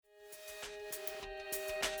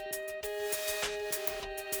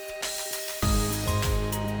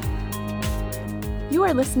You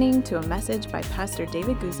are listening to a message by Pastor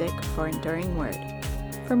David Guzik for Enduring Word.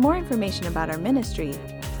 For more information about our ministry,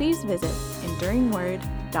 please visit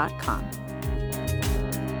enduringword.com.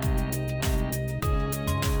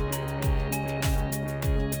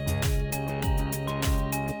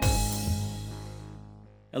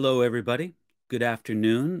 Hello, everybody. Good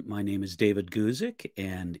afternoon. My name is David Guzik,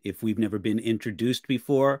 and if we've never been introduced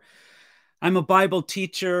before, I'm a Bible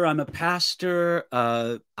teacher. I'm a pastor.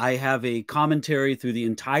 I have a commentary through the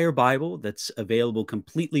entire Bible that's available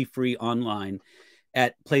completely free online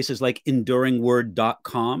at places like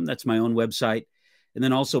enduringword.com. That's my own website. And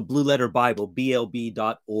then also Blue Letter Bible,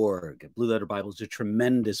 blb.org. Blue Letter Bible is a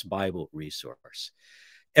tremendous Bible resource.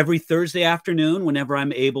 Every Thursday afternoon, whenever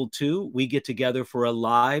I'm able to, we get together for a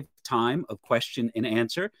live time of question and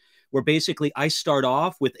answer, where basically I start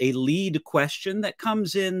off with a lead question that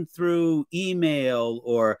comes in through email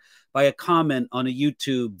or by a comment on a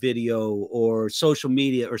YouTube video or social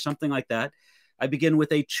media or something like that. I begin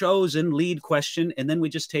with a chosen lead question, and then we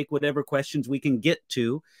just take whatever questions we can get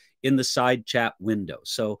to in the side chat window.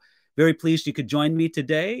 So very pleased you could join me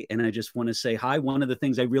today. And I just want to say hi. One of the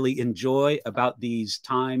things I really enjoy about these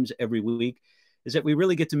times every week is that we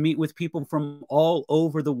really get to meet with people from all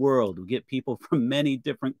over the world. We get people from many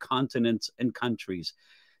different continents and countries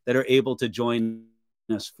that are able to join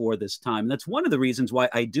us for this time. And that's one of the reasons why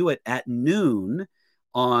I do it at noon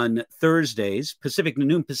on Thursdays,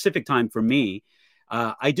 noon Pacific time for me.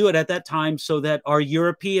 I do it at that time so that our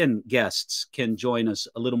European guests can join us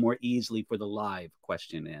a little more easily for the live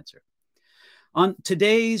question and answer. On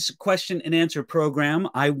today's question and answer program,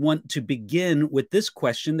 I want to begin with this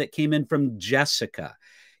question that came in from Jessica.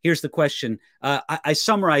 Here's the question. I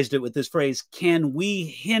summarized it with this phrase, can we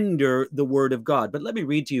hinder the word of God? But let me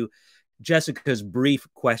read to you Jessica's brief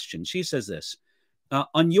question. She says this,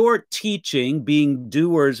 on your teaching, being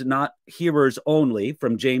doers, not hearers only,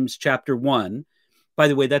 from James chapter 1, by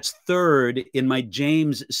the way, that's third in my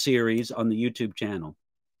James series on the YouTube channel.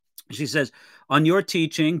 She says, on your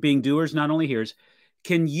teaching, being doers, not only hearers,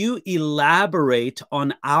 can you elaborate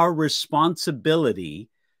on our responsibility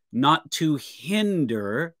not to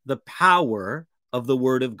hinder the power of the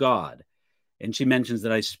Word of God? And she mentions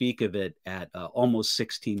that I speak of it at almost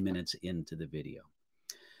 16 minutes into the video.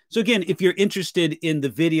 So again, if you're interested in the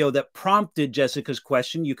video that prompted Jessica's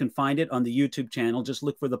question, you can find it on the YouTube channel. Just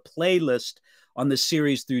look for the playlist on the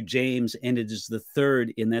series through James, and it is the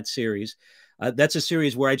third in that series. That's a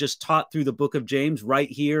series where I just taught through the book of James right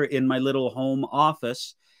here in my little home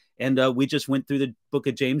office. And we just went through the book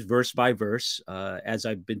of James verse by verse, as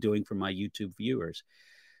I've been doing for my YouTube viewers.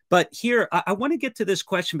 But here, I want to get to this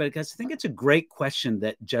question because I think it's a great question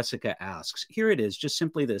that Jessica asks. Here it is, just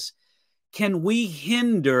simply this. Can we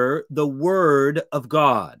hinder the word of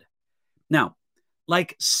God? Now,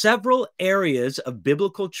 like several areas of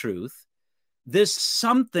biblical truth, this is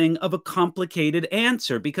something of a complicated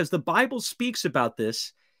answer because the Bible speaks about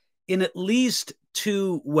this in at least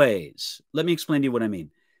two ways. Let me explain to you what I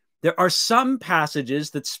mean. There are some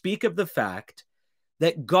passages that speak of the fact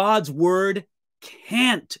that God's word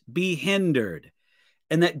can't be hindered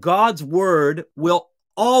and that God's word will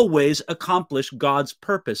always accomplish God's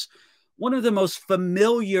purpose. One of the most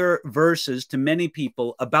familiar verses to many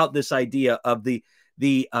people about this idea of the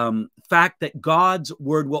fact that God's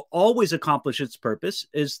word will always accomplish its purpose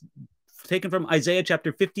is taken from Isaiah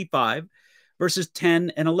chapter 55, verses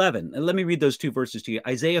 10 and 11. And let me read those two verses to you.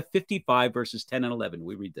 Isaiah 55, verses 10 and 11.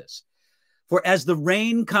 We read this. For as the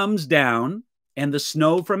rain comes down and the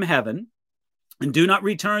snow from heaven, and do not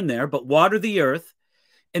return there, but water the earth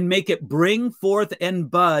and make it bring forth and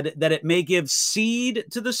bud, that it may give seed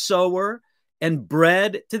to the sower and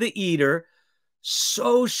bread to the eater,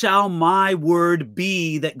 so shall my word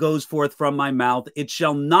be that goes forth from my mouth. It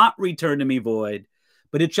shall not return to me void,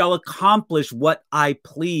 but it shall accomplish what I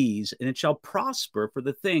please, and it shall prosper for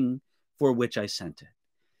the thing for which I sent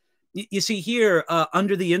it. You see here,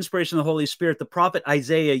 under the inspiration of the Holy Spirit, the prophet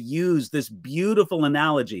Isaiah used this beautiful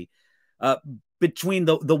analogy between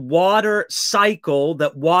the water cycle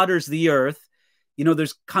that waters the earth. You know,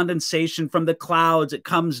 there's condensation from the clouds. It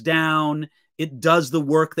comes down. It does the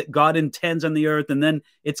work that God intends on the earth, and then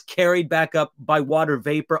it's carried back up by water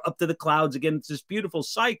vapor up to the clouds again. It's this beautiful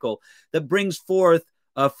cycle that brings forth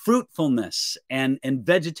fruitfulness and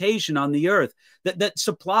vegetation on the earth that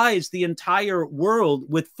supplies the entire world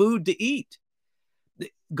with food to eat.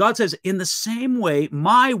 God says, in the same way,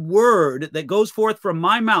 my word that goes forth from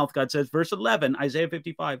my mouth, God says, verse 11, Isaiah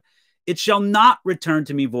 55, it shall not return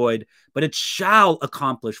to me void, but it shall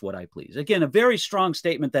accomplish what I please. Again, a very strong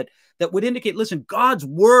statement that would indicate, listen, God's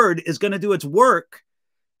word is going to do its work,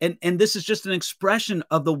 And this is just an expression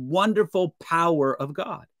of the wonderful power of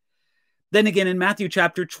God. Then again, in Matthew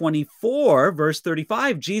chapter 24, verse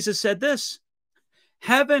 35, Jesus said this,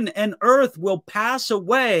 heaven and earth will pass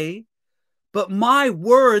away, but my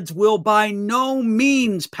words will by no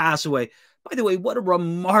means pass away. By the way, what a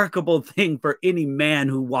remarkable thing for any man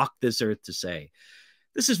who walked this earth to say.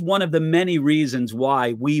 This is one of the many reasons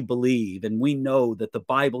why we believe and we know that the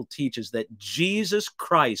Bible teaches that Jesus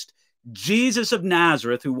Christ, Jesus of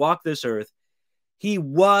Nazareth, who walked this earth, he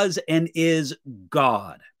was and is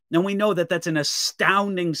God. Now, we know that that's an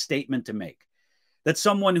astounding statement to make, that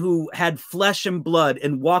someone who had flesh and blood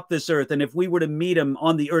and walked this earth, and if we were to meet him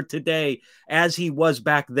on the earth today as he was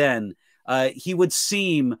back then, he would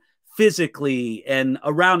seem physically and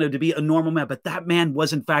around him to be a normal man, but that man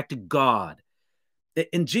was in fact God.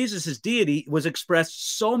 And Jesus' deity was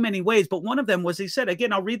expressed so many ways, but one of them was, he said,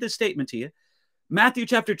 again, I'll read this statement to you. Matthew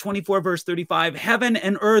chapter 24, verse 35, heaven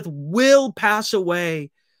and earth will pass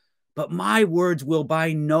away, but my words will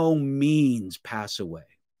by no means pass away.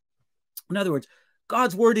 In other words,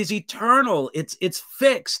 God's word is eternal. It's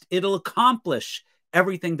fixed. It'll accomplish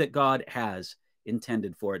everything that God has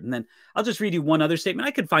intended for it. And then I'll just read you one other statement.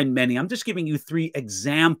 I could find many. I'm just giving you 3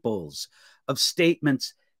 examples of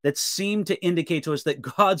statements that seem to indicate to us that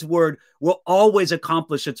God's word will always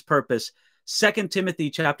accomplish its purpose. 2 Timothy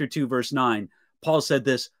chapter 2, verse 9, Paul said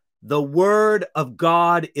this, the word of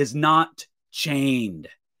God is not chained.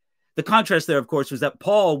 The contrast there, of course, was that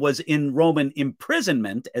Paul was in Roman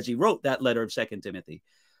imprisonment as he wrote that letter of 2 Timothy.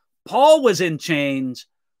 Paul was in chains,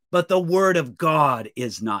 but the word of God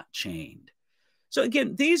is not chained. So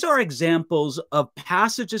again, these are examples of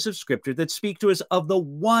passages of scripture that speak to us of the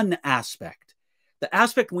one aspect. The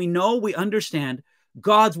aspect we know, we understand,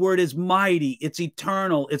 God's word is mighty, it's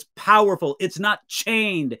eternal, it's powerful, it's not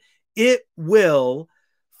chained. It will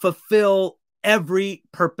fulfill every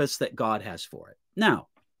purpose that God has for it. Now,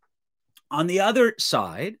 on the other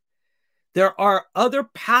side, there are other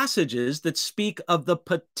passages that speak of the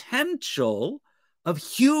potential of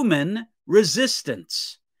human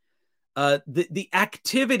resistance, the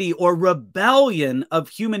activity or rebellion of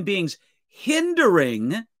human beings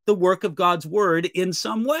hindering the work of God's word in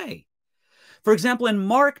some way. For example, in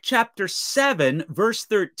Mark chapter 7, verse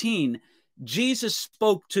 13, Jesus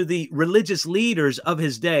spoke to the religious leaders of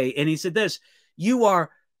his day, and he said this, you are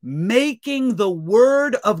making the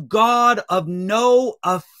word of God of no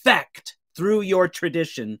effect through your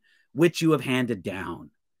tradition, which you have handed down.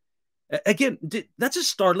 Again, that's a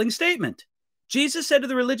startling statement. Jesus said to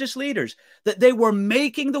the religious leaders that they were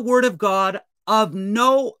making the word of God of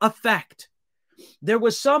no effect. There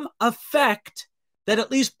was some effect that at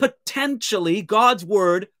least potentially God's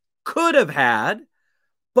word could have had,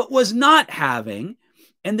 but was not having,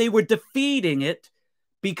 and they were defeating it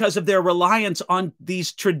because of their reliance on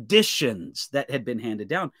these traditions that had been handed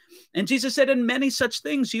down. And Jesus said, and many such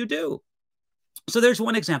things you do. So there's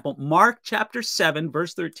one example. Mark chapter 7,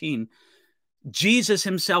 verse 13, Jesus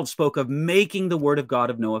himself spoke of making the word of God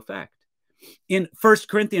of no effect. In 1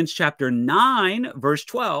 Corinthians chapter 9, verse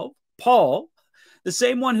 12, Paul, the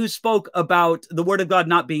same one who spoke about the word of God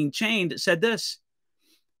not being chained, said this,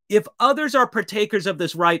 if others are partakers of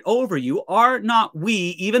this right over you, are not we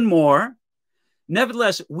even more?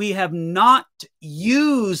 Nevertheless, we have not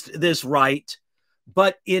used this right,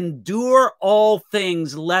 but endure all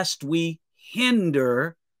things lest we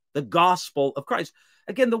hinder the gospel of Christ.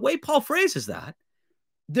 Again, the way Paul phrases that,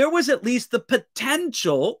 there was at least the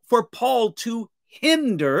potential for Paul to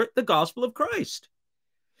hinder the gospel of Christ.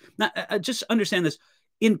 Now, just understand this.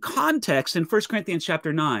 In context, in 1 Corinthians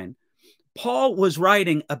chapter 9, Paul was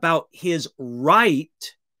writing about his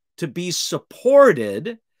right to be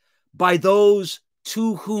supported by those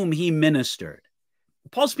to whom he ministered.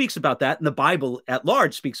 Paul speaks about that, and the Bible at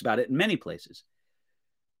large speaks about it in many places,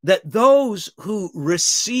 that those who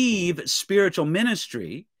receive spiritual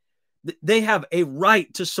ministry, they have a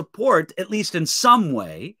right to support, at least in some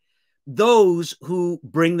way, those who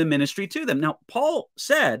bring the ministry to them. Now, Paul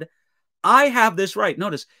said, I have this right.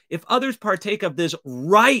 Notice, if others partake of this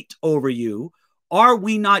right over you, are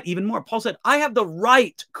we not even more? Paul said, I have the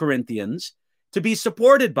right, Corinthians, to be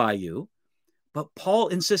supported by you. But Paul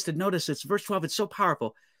insisted, notice it's verse 12, it's so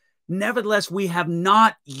powerful. Nevertheless, we have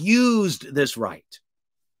not used this right.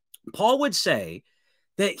 Paul would say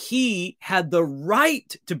that he had the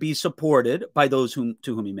right to be supported by those to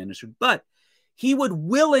whom he ministered, but he would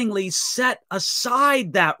willingly set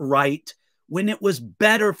aside that right when it was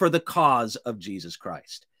better for the cause of Jesus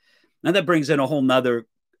Christ. Now that brings in a whole nother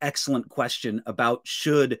excellent question about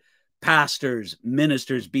should pastors,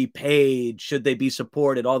 ministers be paid? Should they be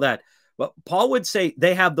supported? All that. But Paul would say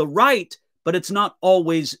they have the right, but it's not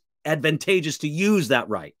always advantageous to use that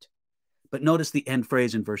right. But notice the end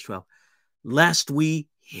phrase in verse 12, lest we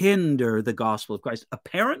hinder the gospel of Christ.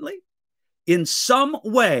 Apparently, in some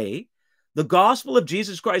way, the gospel of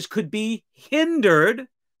Jesus Christ could be hindered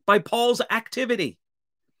by Paul's activity.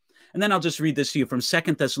 And then I'll just read this to you from 2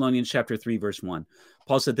 Thessalonians chapter 3, verse 1.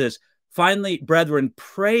 Paul said this, finally, brethren,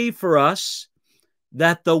 pray for us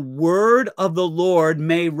that the word of the Lord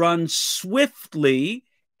may run swiftly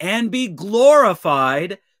and be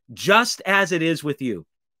glorified just as it is with you.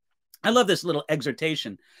 I love this little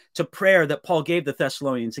exhortation to prayer that Paul gave the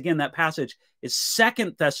Thessalonians. Again, that passage is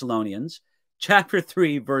 2 Thessalonians chapter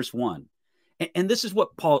 3, verse 1. And this is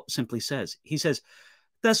what Paul simply says. He says,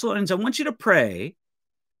 Thessalonians, I want you to pray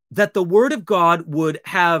that the word of God would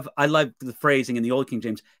have, I like the phrasing in the Old King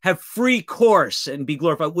James, have free course and be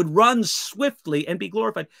glorified, would run swiftly and be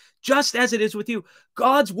glorified, just as it is with you.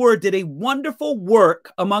 God's word did a wonderful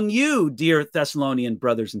work among you, dear Thessalonian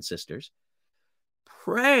brothers and sisters.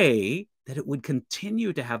 Pray that it would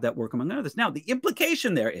continue to have that work among others. Now, the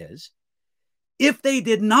implication there is, if they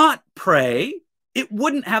did not pray, it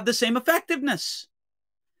wouldn't have the same effectiveness.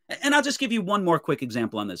 And I'll just give you one more quick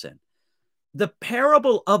example on this end. The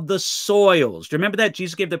parable of the soils. Do you remember that?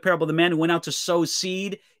 Jesus gave the parable of the man who went out to sow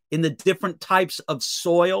seed in the different types of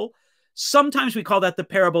soil. Sometimes we call that the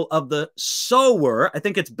parable of the sower. I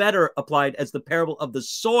think it's better applied as the parable of the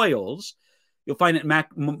soils. You'll find it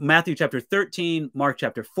in Matthew chapter 13, Mark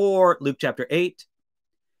chapter 4, Luke chapter 8.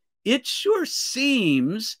 It sure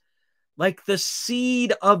seems like the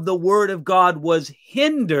seed of the word of God was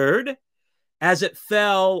hindered as it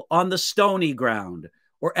fell on the stony ground,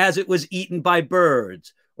 or as it was eaten by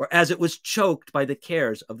birds, or as it was choked by the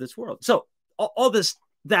cares of this world. So all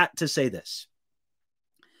that to say this.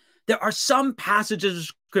 There are some passages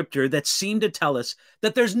of scripture that seem to tell us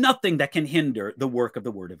that there's nothing that can hinder the work of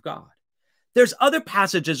the word of God. There's other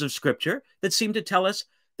passages of scripture that seem to tell us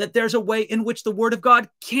that there's a way in which the word of God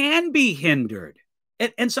can be hindered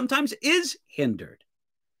and sometimes is hindered.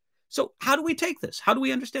 So how do we take this? How do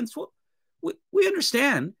we understand this? Well, we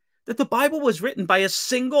understand that the Bible was written by a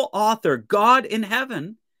single author, God in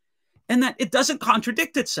heaven, and that it doesn't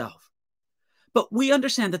contradict itself. But we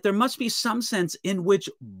understand that there must be some sense in which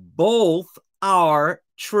both are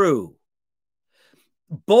true.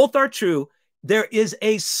 Both are true. There is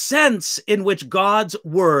a sense in which God's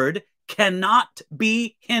word cannot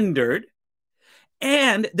be hindered,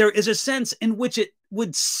 and there is a sense in which it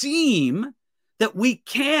would seem that we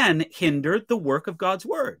can hinder the work of God's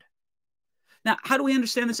word. Now, how do we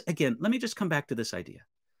understand this? Again, let me just come back to this idea.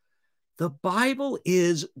 The Bible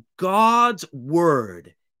is God's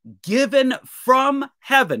word, given from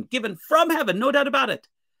heaven, no doubt about it.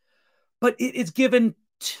 But it is given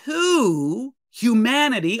to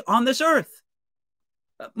humanity on this earth.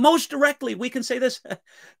 Most directly, we can say this.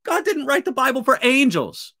 God didn't write the Bible for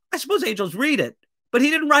angels. I suppose angels read it, but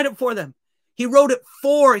he didn't write it for them. He wrote it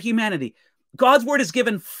for humanity. God's word is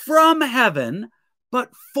given from heaven,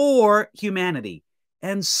 but for humanity.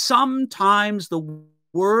 And sometimes the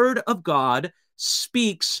word of God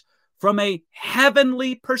speaks from a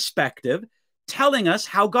heavenly perspective, telling us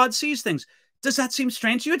how God sees things. Does that seem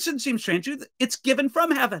strange to you? It doesn't seem strange to you. It's given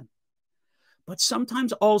from heaven. But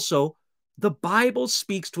sometimes also the Bible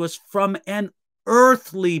speaks to us from an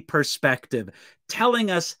earthly perspective, telling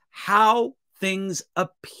us how things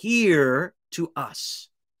appear to us.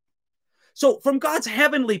 So from God's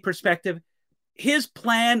heavenly perspective, his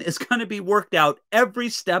plan is going to be worked out every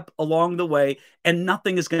step along the way, and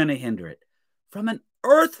nothing is going to hinder it. From an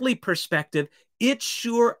earthly perspective, it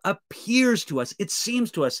sure appears to us, it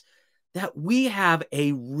seems to us, that we have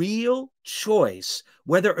a real choice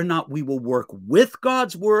whether or not we will work with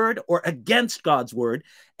God's word or against God's word.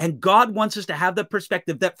 And God wants us to have the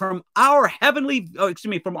perspective that from our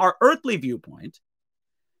from our earthly viewpoint,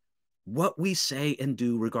 what we say and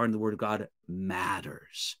do regarding the word of God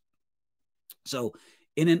matters. So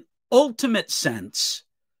in an ultimate sense,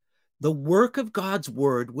 the work of God's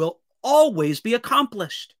word will always be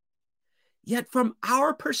accomplished. Yet from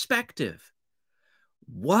our perspective,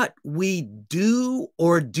 what we do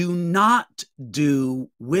or do not do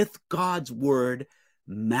with God's word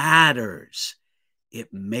matters.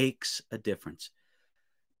 It makes a difference.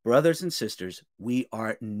 Brothers and sisters, we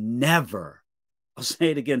are never, I'll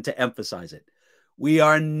say it again to emphasize it, we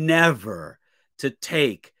are never to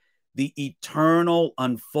take the eternal,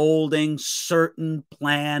 unfolding, certain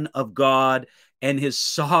plan of God and his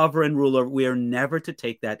sovereign ruler. We are never to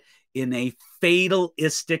take that in a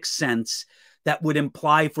fatalistic sense that would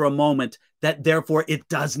imply for a moment that therefore it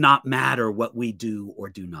does not matter what we do or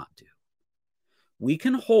do not do. We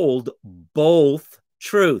can hold both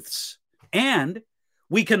truths. And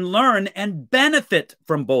we can learn and benefit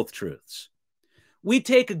from both truths. We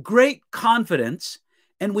take great confidence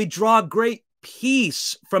and we draw great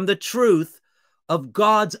peace from the truth of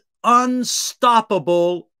God's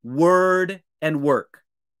unstoppable word and work.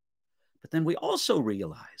 But then we also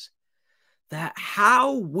realize that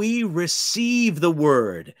how we receive the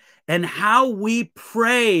word and how we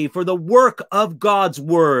pray for the work of God's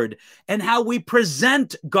word and how we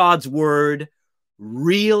present God's word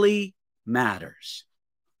really matters.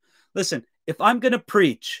 Listen, if I'm going to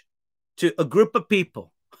preach to a group of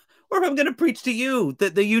people, or if I'm going to preach to you,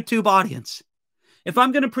 the YouTube audience, if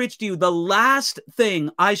I'm going to preach to you, the last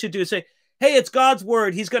thing I should do is say, hey, it's God's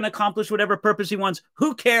word. He's going to accomplish whatever purpose he wants.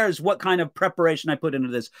 Who cares what kind of preparation I put into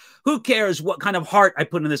this? Who cares what kind of heart I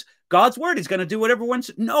put into this? God's word, he's going to do whatever he wants.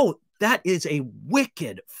 No, that is a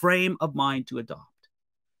wicked frame of mind to adopt.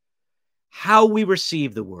 How we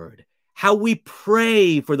receive the word, how we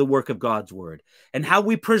pray for the work of God's word, and how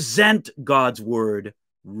we present God's word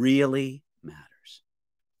really matters.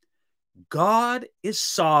 God is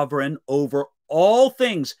sovereign over all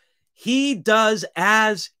things. He does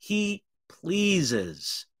as he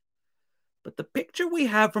pleases. But the picture we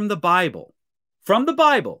have from the Bible,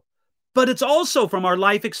 but it's also from our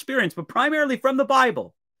life experience, but primarily from the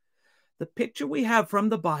Bible, the picture we have from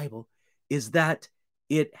the Bible is that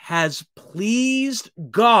it has pleased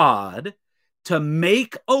God to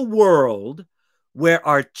make a world where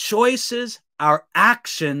our choices, our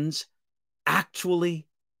actions actually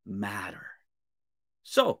matter.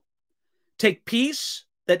 So, take peace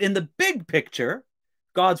that in the big picture,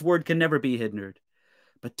 God's word can never be hindered,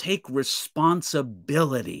 but take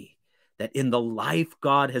responsibility that in the life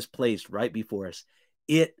God has placed right before us,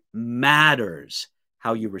 it matters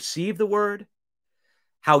how you receive the word,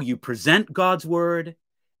 how you present God's word,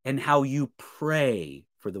 and how you pray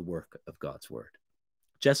for the work of God's word.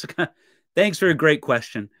 Jessica, thanks for a great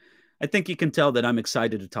question. I think you can tell that I'm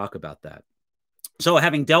excited to talk about that. So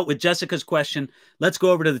having dealt with Jessica's question, let's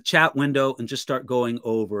go over to the chat window and just start going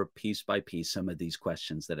over piece by piece some of these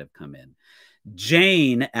questions that have come in.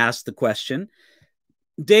 Jane asked the question,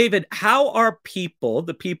 David, how are people,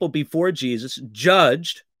 the people before Jesus,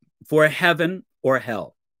 judged for heaven or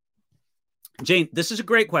hell? Jane, this is a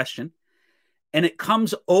great question. And it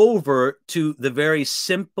comes over to the very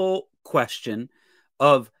simple question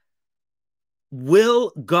of,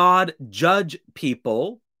 will God judge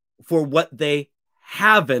people for what they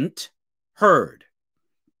haven't heard?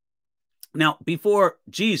 Now, before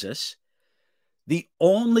Jesus, the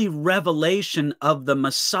only revelation of the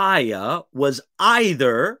Messiah was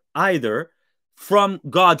either from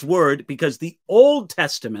God's word, because the Old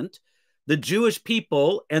Testament, the Jewish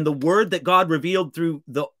people, and the word that God revealed through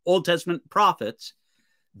the Old Testament prophets,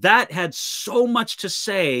 that had so much to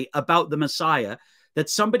say about the Messiah that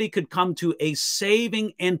somebody could come to a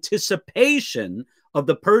saving anticipation of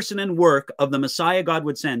the person and work of the Messiah God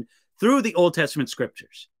would send through the Old Testament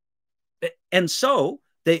scriptures. And so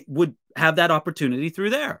they would have that opportunity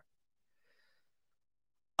through there.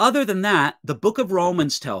 Other than that, the book of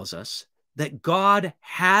Romans tells us that God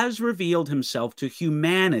has revealed himself to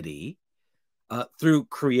humanity through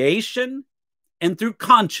creation and through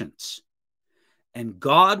conscience. And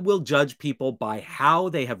God will judge people by how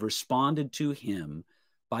they have responded to him,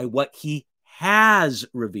 by what he has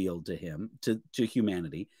revealed to him, to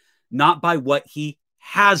humanity, not by what he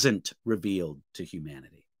hasn't revealed to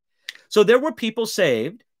humanity. So there were people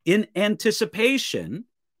saved in anticipation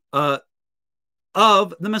of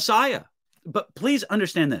the Messiah. But please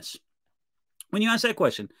understand this. When you ask that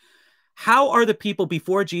question, how are the people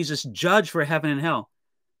before Jesus judged for heaven and hell?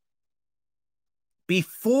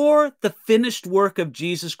 Before the finished work of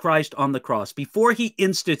Jesus Christ on the cross, before he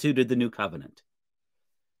instituted the new covenant,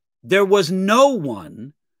 there was no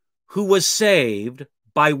one who was saved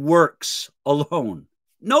by works alone.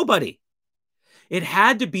 Nobody. It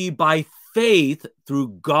had to be by faith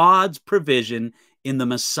through God's provision in the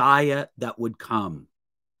Messiah that would come.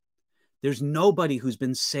 There's nobody who's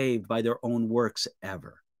been saved by their own works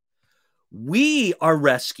ever. We are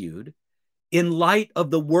rescued in light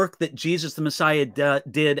of the work that Jesus the Messiah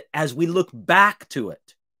did as we look back to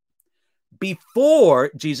it.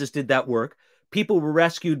 Before Jesus did that work, people were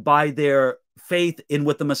rescued by their faith in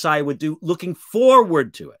what the Messiah would do, looking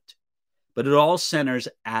forward to it. But it all centers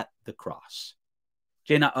at the cross.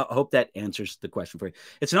 Jane, I hope that answers the question for you.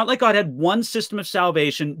 It's not like God had one system of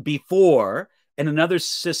salvation before and another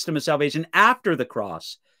system of salvation after the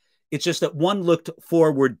cross. It's just that one looked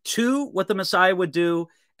forward to what the Messiah would do,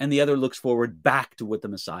 and the other looks forward back to what the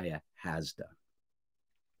Messiah has done.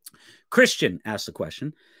 Christian asked the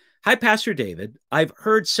question, Hi, Pastor David. I've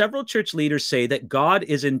heard several church leaders say that God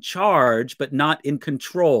is in charge, but not in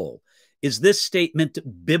control. Is this statement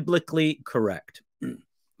biblically correct?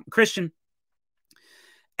 Christian,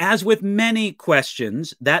 as with many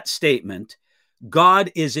questions, that statement,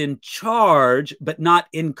 God is in charge, but not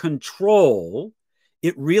in control,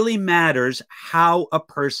 it really matters how a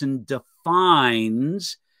person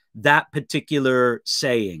defines that particular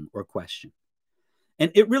saying or question.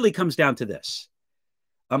 And it really comes down to this.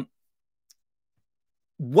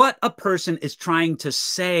 What a person is trying to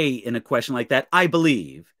say in a question like that, I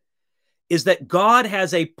believe, is that God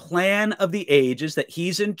has a plan of the ages that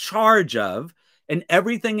he's in charge of, and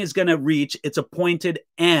everything is going to reach its appointed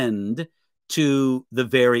end to the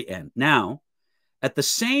very end. Now, at the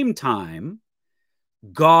same time,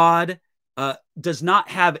 God does not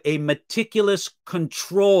have a meticulous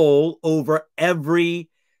control over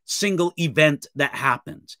every single event that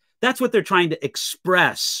happens. That's what they're trying to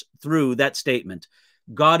express through that statement.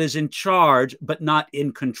 God is in charge, but not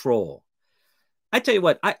in control. I tell you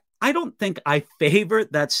what, I don't think I favor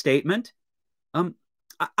that statement.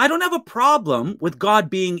 I don't have a problem with God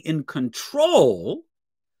being in control,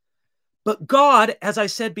 but God, as I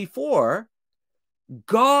said before,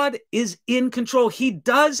 God is in control. He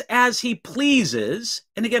does as he pleases.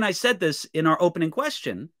 And again, I said this in our opening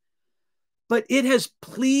question, but it has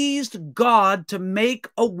pleased God to make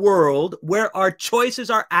a world where our choices,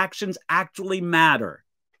 our actions actually matter.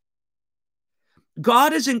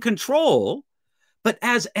 God is in control, but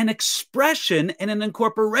as an expression and an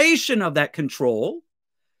incorporation of that control,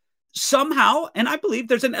 somehow, and I believe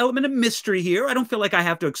there's an element of mystery here. I don't feel like I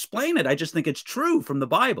have to explain it. I just think it's true from the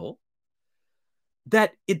Bible,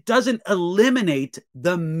 that it doesn't eliminate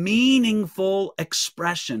the meaningful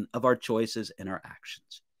expression of our choices and our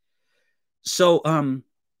actions. So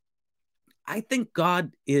I think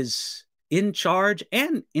God is in charge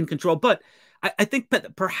and in control, but I think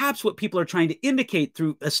that perhaps what people are trying to indicate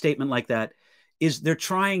through a statement like that is they're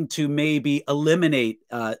trying to maybe eliminate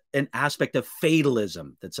an aspect of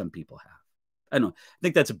fatalism that some people have. I don't know. I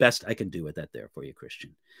think that's the best I can do with that there for you,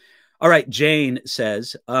 Christian. All right, Jane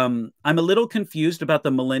says, I'm a little confused about the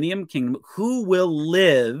millennium kingdom. Who will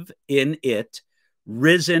live in it?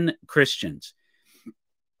 Risen Christians.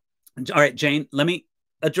 All right, Jane, let me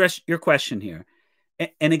address your question here.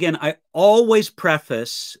 And again, I always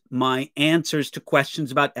preface my answers to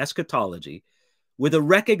questions about eschatology with a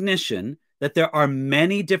recognition that there are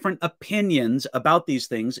many different opinions about these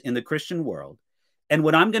things in the Christian world. And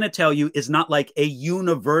what I'm going to tell you is not like a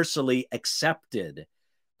universally accepted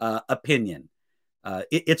opinion.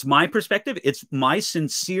 It's my perspective. It's my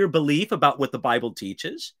sincere belief about what the Bible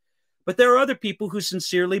teaches. But there are other people who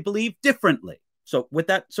sincerely believe differently. So with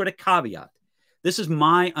that sort of caveat, this is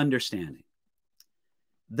my understanding.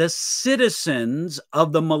 The citizens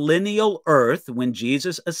of the millennial earth, when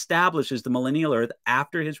Jesus establishes the millennial earth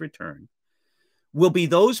after his return, will be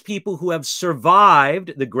those people who have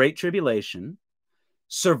survived the Great Tribulation,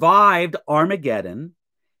 survived Armageddon,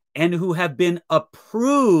 and who have been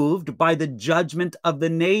approved by the judgment of the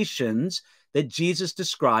nations that Jesus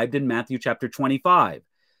described in Matthew chapter 25.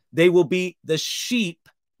 They will be the sheep,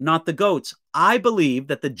 not the goats. I believe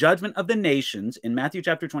that the judgment of the nations in Matthew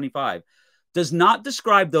chapter 25 does not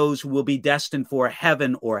describe those who will be destined for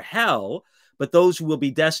heaven or hell, but those who will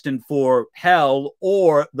be destined for hell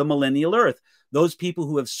or the millennial earth, those people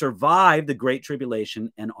who have survived the Great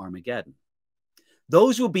Tribulation and Armageddon.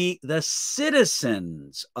 Those will be the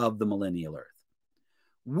citizens of the millennial earth.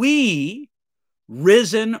 We,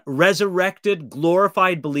 risen, resurrected,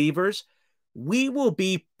 glorified believers, we will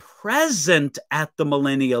be present at the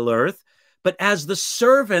millennial earth, but as the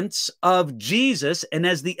servants of Jesus and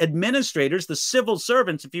as the administrators, the civil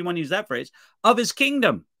servants, if you want to use that phrase, of his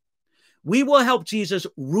kingdom. We will help Jesus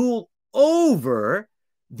rule over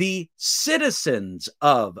the citizens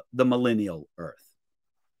of the millennial earth.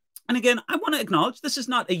 And again, I want to acknowledge this is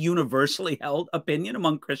not a universally held opinion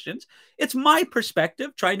among Christians. It's my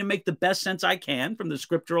perspective, trying to make the best sense I can from the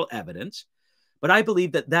scriptural evidence. But I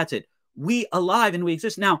believe that that's it. We alive and we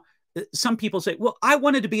exist. Now, some people say, well, I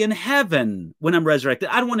wanted to be in heaven when I'm resurrected.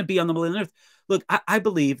 I don't want to be on the millennial earth. Look, I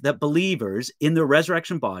believe that believers in their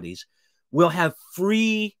resurrection bodies will have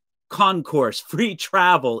free concourse, free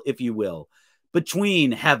travel, if you will,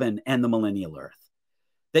 between heaven and the millennial earth.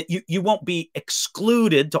 That you won't be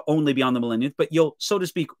excluded to only be on the millennial earth, but you'll, so to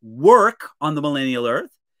speak, work on the millennial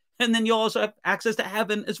earth. And then you'll also have access to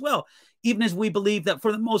heaven as well. Even as we believe that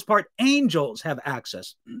for the most part, angels have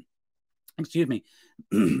access, excuse me,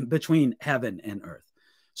 between heaven and earth.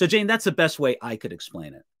 So Jane, that's the best way I could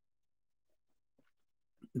explain it.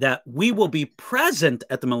 That we will be present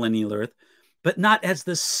at the millennial earth, but not as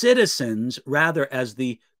the citizens, rather as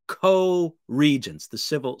the co-regents, the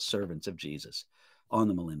civil servants of Jesus on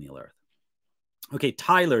the millennial earth. Okay,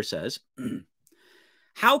 Tyler says,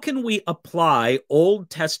 how can we apply Old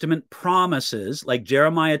Testament promises like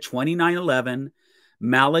Jeremiah 29:11,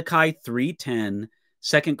 Malachi 3:10,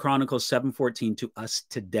 2 Chronicles 7:14 to us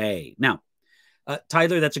today? Now,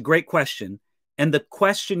 Tyler, that's a great question. And the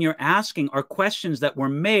question you're asking are questions that were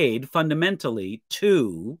made fundamentally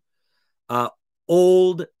to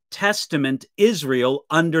Old Testament Israel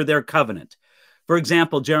under their covenant. For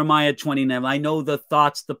example, Jeremiah 29, I know the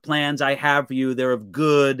thoughts, the plans I have for you, they're of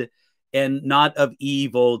good and not of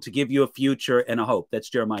evil, to give you a future and a hope. That's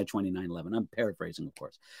Jeremiah 29:11. I'm paraphrasing, of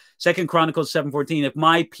course. 2 Chronicles 7:14, if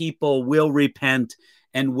my people will repent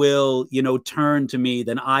and will, turn to me,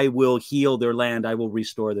 then I will heal their land. I will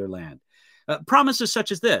restore their land. Promises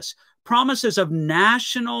such as this, promises of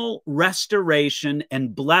national restoration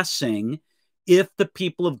and blessing if the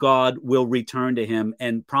people of God will return to him,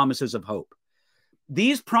 and promises of hope.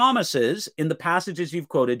 These promises in the passages you've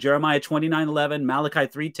quoted, Jeremiah 29:11, Malachi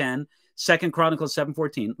 3:10, 2 Chronicles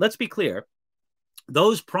 7:14, let's be clear,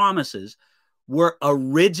 those promises were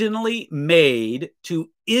originally made to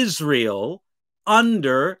Israel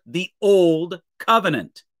under the old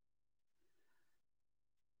covenant.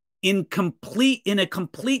 In a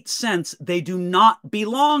complete sense, they do not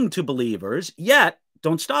belong to believers, yet,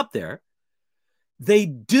 don't stop there, they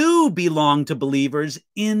do belong to believers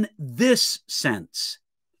in this sense.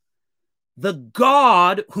 The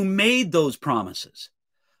God who made those promises,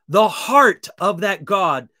 the heart of that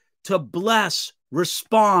God to bless,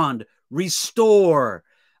 respond, restore,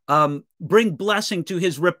 bring blessing to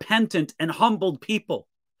his repentant and humbled people.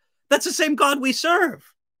 That's the same God we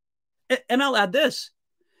serve. And I'll add this.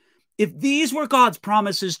 If these were God's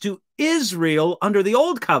promises to Israel under the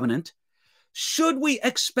old covenant, should we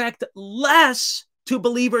expect less to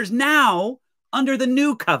believers now under the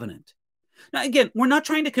new covenant? Now, again, we're not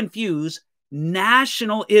trying to confuse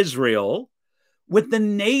national Israel with the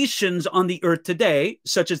nations on the earth today,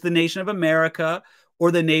 such as the nation of America,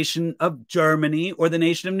 or the nation of Germany, or the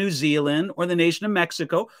nation of New Zealand, or the nation of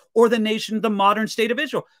Mexico, or the nation, the modern state of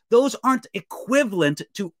Israel. Those aren't equivalent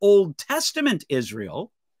to Old Testament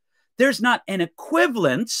Israel. There's not an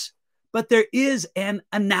equivalence, but there is an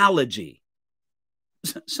analogy.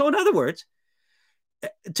 So in other words,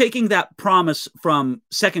 taking that promise from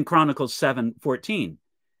 2 Chronicles 7:14,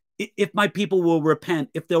 if my people will repent,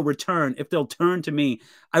 if they'll return, if they'll turn to me,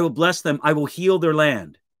 I will bless them, I will heal their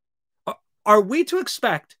land. Are we to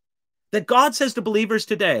expect that God says to believers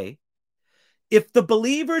today, if the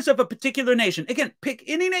believers of a particular nation, again, pick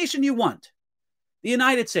any nation you want, the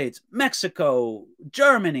United States, Mexico,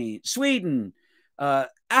 Germany, Sweden,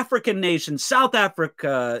 African nations, South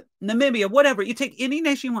Africa, Namibia, whatever, you take any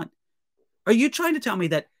nation you want. Are you trying to tell me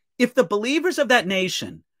that if the believers of that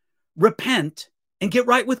nation repent and get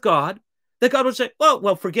right with God, that God would say,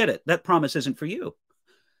 well, forget it. That promise isn't for you.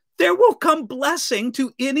 There will come blessing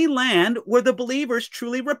to any land where the believers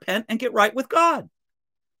truly repent and get right with God.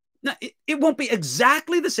 Now, it won't be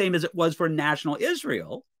exactly the same as it was for national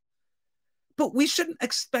Israel, but we shouldn't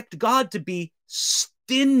expect God to be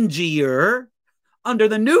stingier under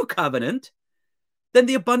the new covenant than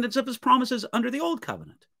the abundance of his promises under the old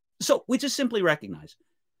covenant. So we just simply recognize,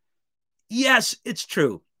 yes, it's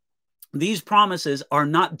true. These promises are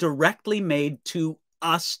not directly made to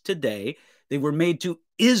us today. They were made to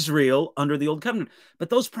Israel under the old covenant.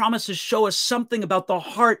 But those promises show us something about the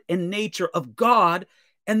heart and nature of God,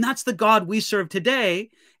 and that's the God we serve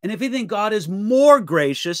today. And if anything, God is more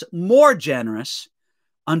gracious, more generous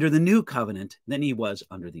under the new covenant than he was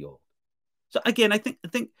under the old. So again, I think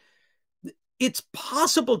it's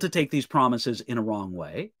possible to take these promises in a wrong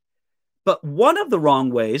way. But one of the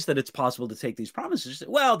wrong ways that it's possible to take these promises is,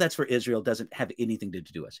 well, that's for Israel, doesn't have anything to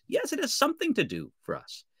do with us. Yes, it has something to do for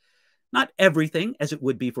us. Not everything, as it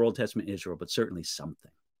would be for Old Testament Israel, but certainly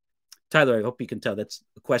something. Tyler, I hope you can tell that's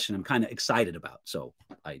a question I'm kind of excited about. So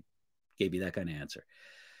I gave you that kind of answer.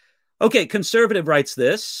 Okay, Conservative writes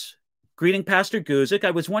this. Greeting, Pastor Guzik.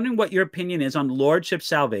 I was wondering what your opinion is on lordship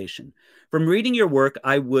salvation. From reading your work,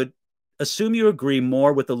 I would assume you agree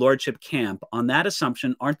more with the lordship camp. On that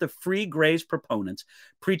assumption, aren't the free grace proponents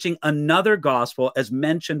preaching another gospel as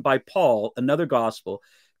mentioned by Paul? Another gospel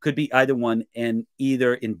could be either one and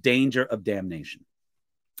either in danger of damnation.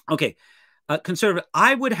 Okay, Conservative,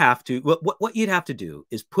 I would have to, what you'd have to do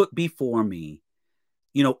is put before me,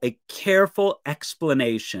 a careful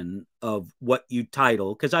explanation of what you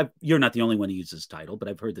title, because you're not the only one who uses this title, but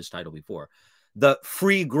I've heard this title before, the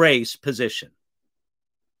free grace position.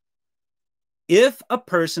 If a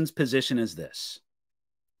person's position is this,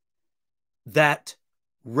 that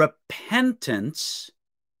repentance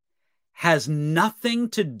has nothing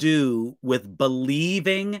to do with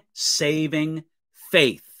believing, saving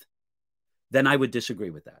faith, then I would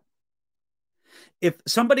disagree with that. If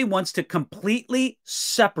somebody wants to completely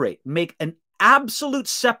separate, make an absolute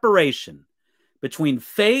separation between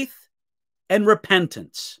faith and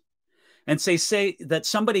repentance, and say that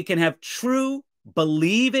somebody can have true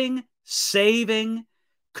believing, saving,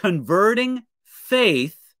 converting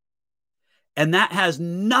faith, and that has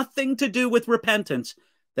nothing to do with repentance,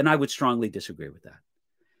 then I would strongly disagree with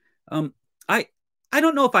that. I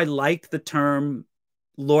don't know if I like the term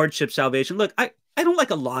lordship salvation. Look, I don't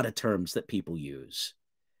like a lot of terms that people use.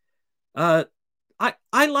 I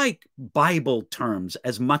like Bible terms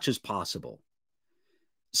as much as possible.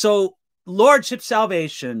 So lordship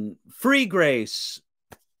salvation, free grace.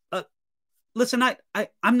 Listen,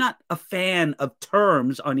 I'm not a fan of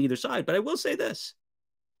terms on either side, but I will say this.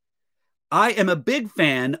 I am a big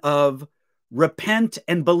fan of repent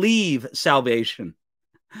and believe salvation.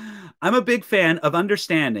 I'm a big fan of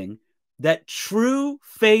understanding that true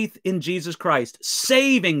faith in Jesus Christ,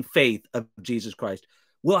 saving faith of Jesus Christ,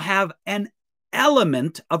 will have an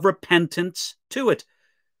element of repentance to it.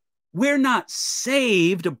 We're not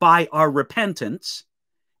saved by our repentance.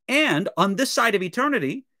 And on this side of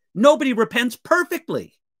eternity, nobody repents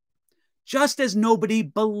perfectly, just as nobody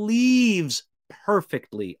believes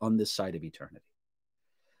perfectly on this side of eternity.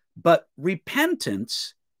 But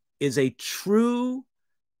repentance is a true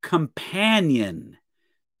companion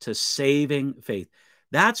to saving faith.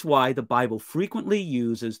 That's why the Bible frequently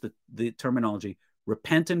uses the terminology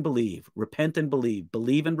repent and believe,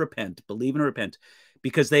 believe and repent,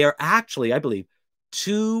 because they are actually, I believe,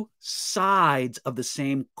 two sides of the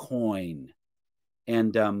same coin.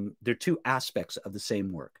 And they're two aspects of the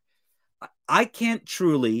same work. I can't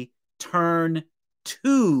truly turn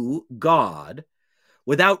to God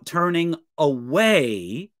without turning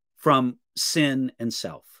away from sin and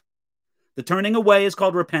self. The turning away is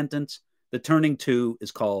called repentance. The turning to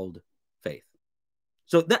is called faith.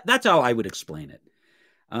 So that's how I would explain it.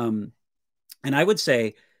 And I would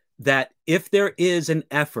say that if there is an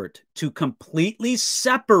effort to completely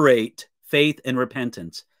separate faith and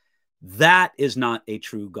repentance, that is not a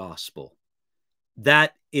true gospel.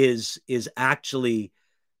 That is actually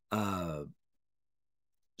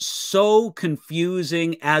so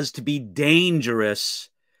confusing as to be dangerous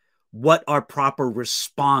what our proper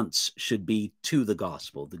response should be to the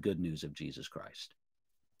gospel, the good news of Jesus Christ.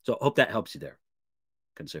 So I hope that helps you there,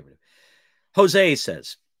 conservative. Jose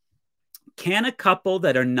says, can a couple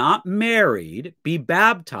that are not married be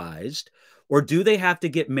baptized, or do they have to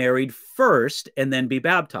get married first and then be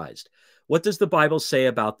baptized? What does the Bible say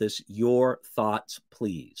about this? Your thoughts,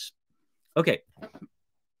 please. Okay.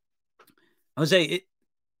 Jose,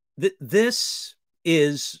 this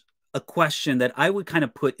is a question that I would kind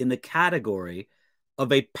of put in the category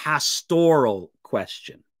of a pastoral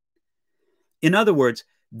question. In other words,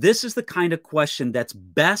 this is the kind of question that's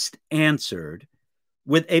best answered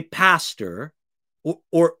with a pastor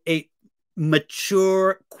or a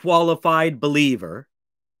mature, qualified believer,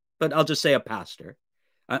 but I'll just say a pastor.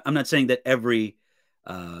 I'm not saying that every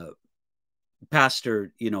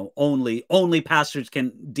pastor, only pastors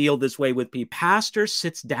can deal this way with people. Pastor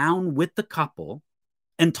sits down with the couple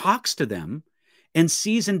and talks to them and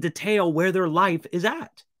sees in detail where their life is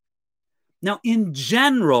at. Now, in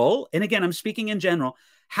general, and again, I'm speaking in general,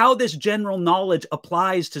 how this general knowledge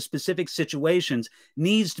applies to specific situations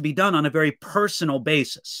needs to be done on a very personal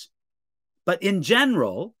basis. But in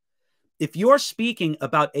general, if you're speaking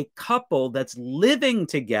about a couple that's living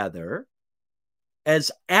together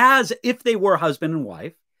as if they were husband and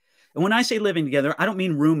wife, and when I say living together, I don't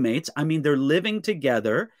mean roommates. I mean they're living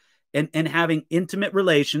together and having intimate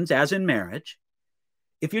relations as in marriage.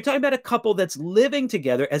 If you're talking about a couple that's living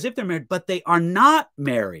together as if they're married, but they are not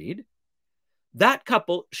married, that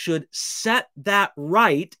couple should set that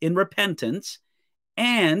right in repentance,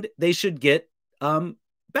 and they should get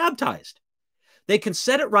baptized. They can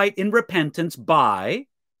set it right in repentance by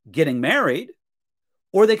getting married,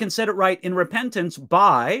 or they can set it right in repentance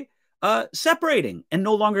by separating and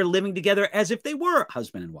no longer living together as if they were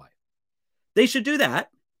husband and wife. They should do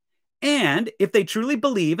that. And if they truly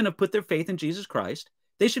believe and have put their faith in Jesus Christ,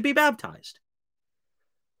 they should be baptized.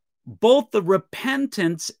 Both the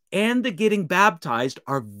repentance and the getting baptized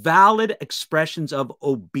are valid expressions of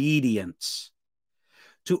obedience.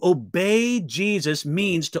 To obey Jesus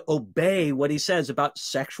means to obey what he says about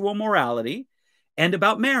sexual morality and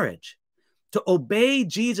about marriage. To obey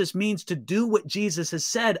Jesus means to do what Jesus has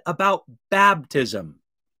said about baptism.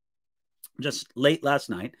 Just late last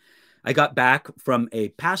night, I got back from a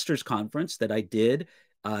pastor's conference that I did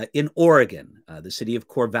in Oregon, the city of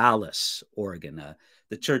Corvallis, Oregon.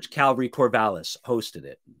 The church Calvary Corvallis hosted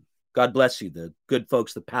it. God bless you, the good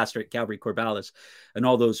folks, the pastor at Calvary Corvallis, and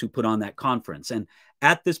all those who put on that conference. And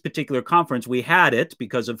at this particular conference, we had it,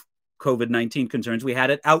 because of COVID-19 concerns, we had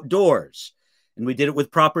it outdoors. And we did it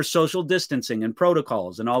with proper social distancing and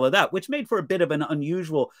protocols and all of that, which made for a bit of an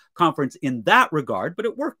unusual conference in that regard, but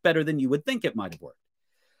it worked better than you would think it might have worked.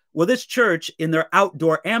 Well, this church in their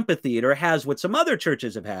outdoor amphitheater has what some other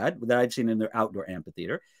churches have had that I've seen in their outdoor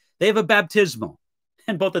amphitheater. They have a baptismal,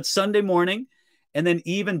 and both at Sunday morning and then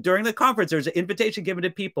even during the conference, there's an invitation given to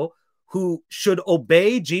people who should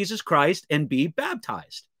obey Jesus Christ and be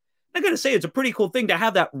baptized. I got to say, it's a pretty cool thing to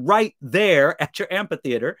have that right there at your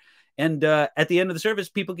amphitheater. And at the end of the service,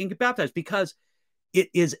 people can get baptized, because it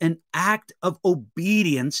is an act of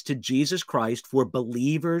obedience to Jesus Christ for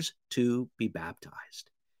believers to be baptized.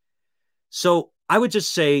 So I would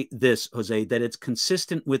just say this, Jose, that it's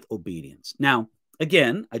consistent with obedience. Now,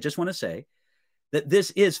 again, I just want to say that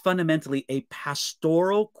this is fundamentally a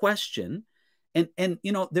pastoral question. And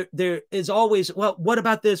you know, there is always, well, what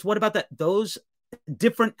about this? What about that? Those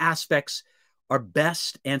different aspects are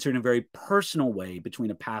best answered in a very personal way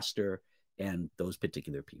between a pastor and those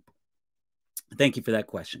particular people. Thank you for that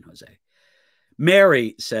question, Jose.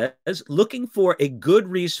 Mary says, looking for a good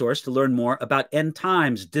resource to learn more about end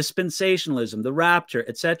times, dispensationalism, the rapture,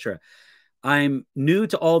 etc. I'm new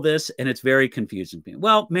to all this, and it's very confusing to me.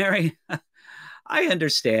 Well, Mary, I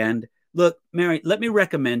understand. Look, Mary, let me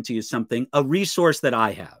recommend to you something, a resource that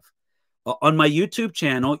I have. On my YouTube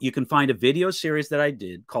channel, you can find a video series that I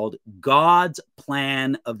did called God's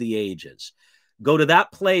Plan of the Ages. Go to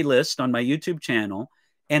that playlist on my YouTube channel,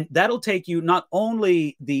 and that'll take you not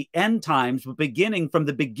only the end times, but beginning from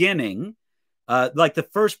the beginning. Like the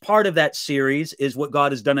first part of that series is what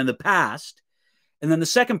God has done in the past. And then the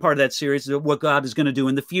second part of that series is what God is going to do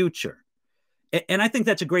in the future. And I think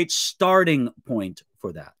that's a great starting point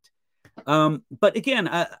for that. But again,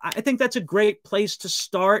 I think that's a great place to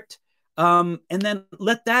start. And then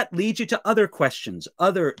let that lead you to other questions,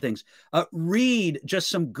 other things. Read just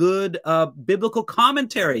some good biblical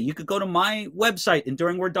commentary. You could go to my website,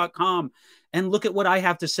 enduringword.com, and look at what I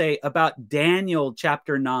have to say about Daniel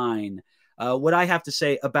chapter 9, what I have to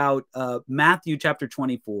say about Matthew chapter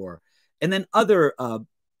 24, and then other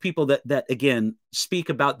people that again speak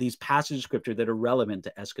about these passages of scripture that are relevant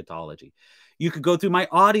to eschatology. You could go through my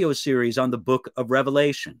audio series on the book of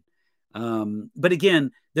Revelation. But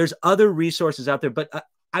again, there's other resources out there, but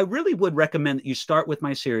I really would recommend that you start with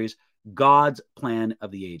my series, God's Plan of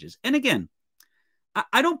the Ages. And again,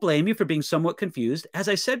 I don't blame you for being somewhat confused. As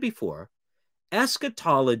I said before,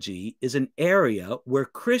 eschatology is an area where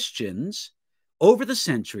Christians over the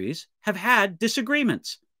centuries have had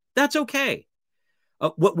disagreements. That's okay.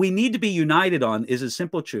 What we need to be united on is a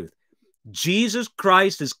simple truth. Jesus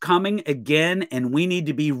Christ is coming again, and we need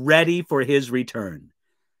to be ready for his return.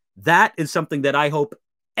 That is something that I hope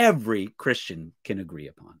every Christian can agree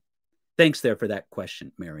upon. Thanks there for that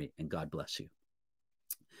question, Mary, and God bless you.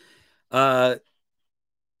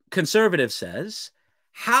 Conservative says,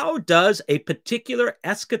 how does a particular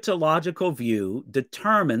eschatological view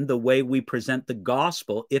determine the way we present the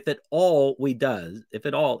gospel, if at all it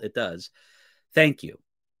does? Thank you.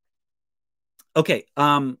 Okay.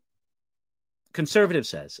 Conservative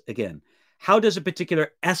says, again, how does a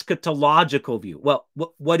particular eschatological view? Well,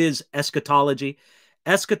 what is eschatology?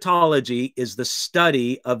 Eschatology is the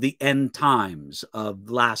study of the end times, of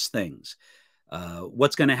last things,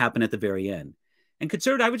 what's going to happen at the very end. And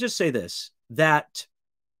conservative, I would just say this, that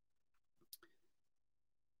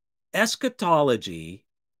eschatology,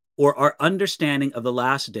 or our understanding of the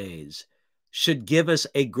last days, should give us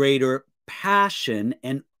a greater passion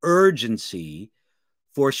and urgency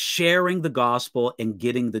for sharing the gospel and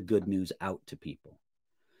getting the good news out to people.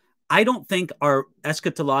 I don't think our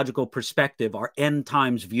eschatological perspective, our end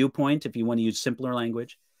times viewpoint, if you want to use simpler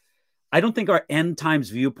language, I don't think our end times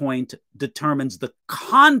viewpoint determines the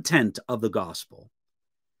content of the gospel.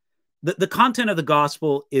 The content of the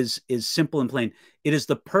gospel is simple and plain. It is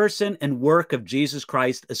the person and work of Jesus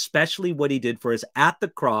Christ, especially what he did for us at the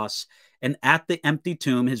cross and at the empty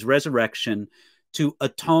tomb, his resurrection, to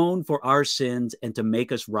atone for our sins and to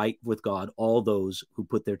make us right with God, all those who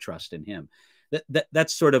put their trust in him.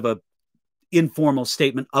 That's sort of a informal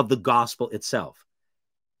statement of the gospel itself.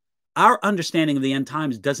 Our understanding of the end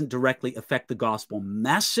times doesn't directly affect the gospel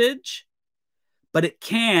message, but it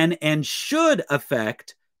can and should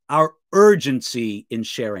affect our urgency in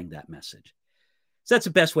sharing that message. So that's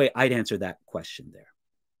the best way I'd answer that question there.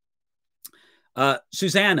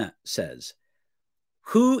 Susanna says,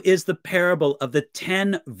 Who is the parable of the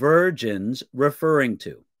 10 virgins referring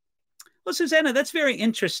to? Well, Susanna, that's very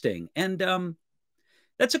interesting. And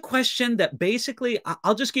that's a question that basically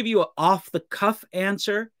I'll just give you an off the cuff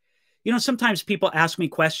answer. You know, sometimes people ask me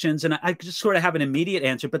questions and I just sort of have an immediate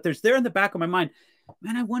answer, but there's there in the back of my mind,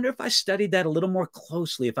 man, I wonder if I studied that a little more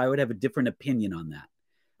closely, if I would have a different opinion on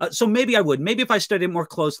that. So maybe I would. Maybe if I studied it more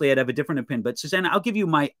closely, I'd have a different opinion. But Susanna, I'll give you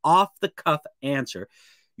my off the cuff answer.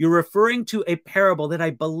 You're referring to a parable that I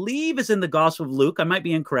believe is in the Gospel of Luke. I might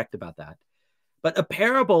be incorrect about that, but a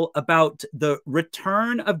parable about the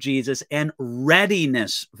return of Jesus and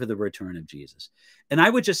readiness for the return of Jesus. And I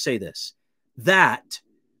would just say this, that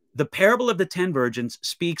the parable of the 10 virgins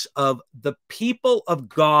speaks of the people of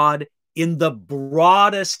God in the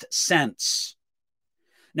broadest sense.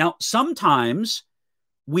 Now, sometimes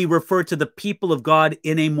we refer to the people of God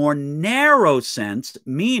in a more narrow sense,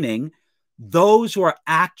 meaning those who are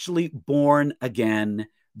actually born again,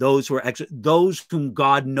 those whom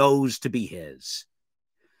God knows to be his.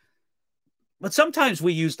 But sometimes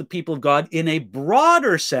we use the people of God in a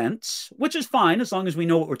broader sense, which is fine as long as we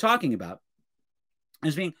know what we're talking about,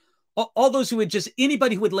 as being all those who would just,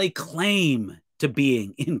 anybody who would lay claim to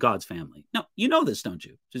being in God's family. Now, you know this, don't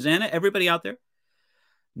you, Susanna, everybody out there?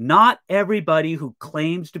 Not everybody who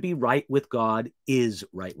claims to be right with God is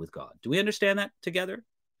right with God. Do we understand that together?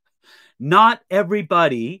 Not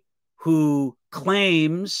everybody who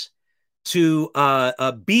claims to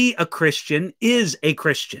be a Christian is a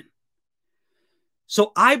Christian.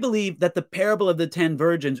 So I believe that the parable of the 10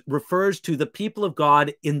 virgins refers to the people of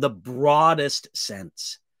God in the broadest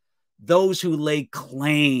sense. Those who lay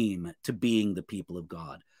claim to being the people of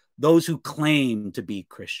God, those who claim to be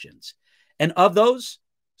Christians. And of those,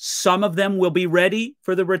 some of them will be ready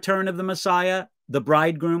for the return of the Messiah, the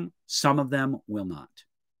bridegroom. Some of them will not.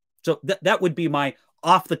 So that would be my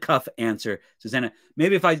off-the-cuff answer, Susanna.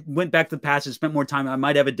 Maybe if I went back to the passage, spent more time, I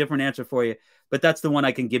might have a different answer for you. But that's the one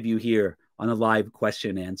I can give you here on a live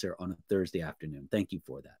question and answer on a Thursday afternoon. Thank you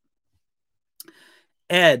for that.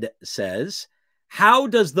 Ed says, how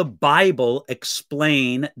does the Bible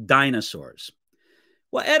explain dinosaurs?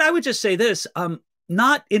 Well, Ed, I would just say this,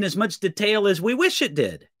 not in as much detail as we wish it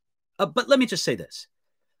did. But let me just say this.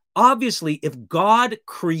 Obviously, if God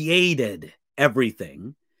created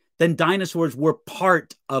everything, then dinosaurs were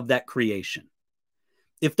part of that creation.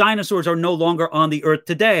 If dinosaurs are no longer on the earth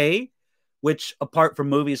today, which apart from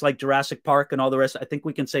movies like Jurassic Park and all the rest, I think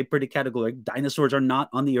we can say pretty categorically, dinosaurs are not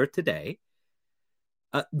on the earth today,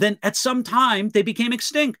 then at some time they became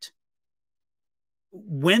extinct.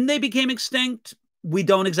 When they became extinct, we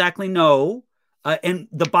don't exactly know, and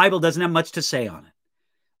the Bible doesn't have much to say on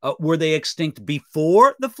it. Were they extinct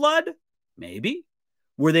before the flood? Maybe.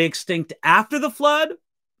 Were they extinct after the flood?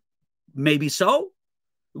 Maybe so.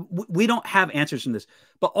 We don't have answers from this.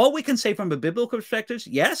 But all we can say from a biblical perspective,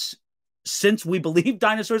 yes, since we believe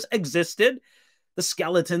dinosaurs existed, the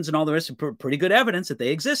skeletons and all the rest are pretty good evidence that they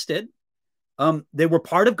existed. They were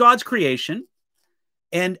part of God's creation,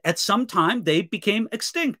 and at some time they became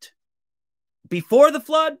extinct. Before the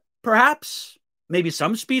flood, perhaps, maybe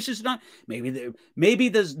some species not. Maybe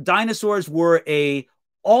the dinosaurs were a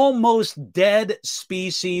almost dead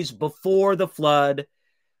species before the flood.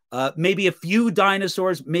 Maybe a few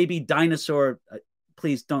dinosaurs, maybe dinosaur,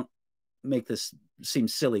 please don't make this seem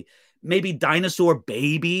silly. Maybe dinosaur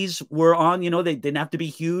babies were on, they didn't have to be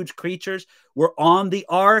huge creatures, were on the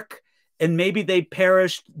ark, and maybe they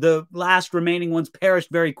perished, the last remaining ones perished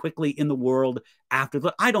very quickly in the world after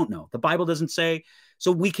the, I don't know. The Bible doesn't say,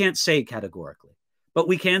 so we can't say categorically. But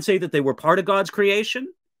we can say that they were part of God's creation,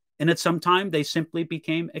 and at some time they simply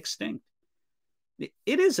became extinct.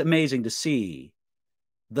 It is amazing to see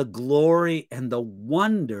the glory and the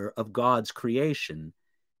wonder of God's creation,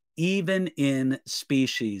 even in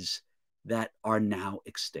species that are now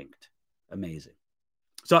extinct. Amazing.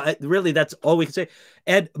 So really, that's all we can say.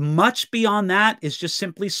 And much beyond that is just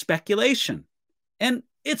simply speculation. And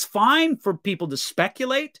it's fine for people to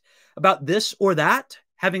speculate about this or that,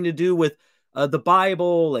 having to do with the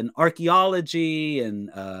Bible and archaeology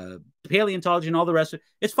and paleontology and all the rest of it.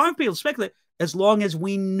 It's fine for people to speculate as long as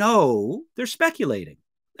we know they're speculating.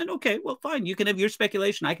 And okay, well, fine. You can have your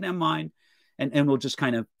speculation. I can have mine. And we'll just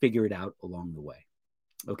kind of figure it out along the way.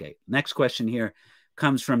 Okay, next question here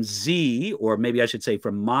comes from Z, or maybe I should say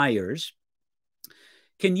from Myers.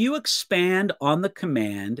 Can you expand on the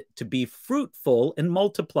command to be fruitful and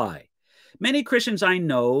multiply? Many Christians I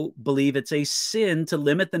know believe it's a sin to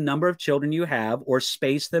limit the number of children you have or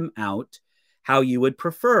space them out how you would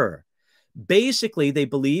prefer. Basically, they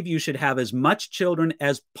believe you should have as much children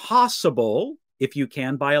as possible if you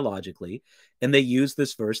can biologically, and they use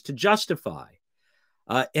this verse to justify.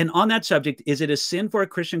 And on that subject, is it a sin for a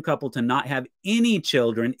Christian couple to not have any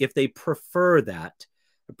children if they prefer that?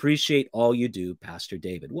 Appreciate all you do, Pastor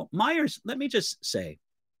David. Well, Myers, let me just say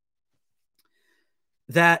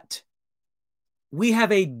that we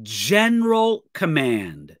have a general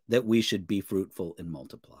command that we should be fruitful and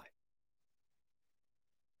multiply.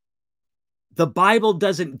 The Bible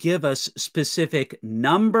doesn't give us specific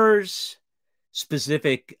numbers,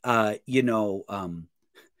 specific,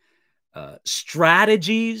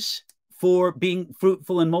 strategies for being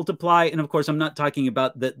fruitful and multiply. And of course, I'm not talking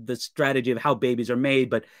about the strategy of how babies are made,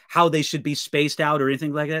 but how they should be spaced out or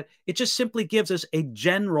anything like that. It just simply gives us a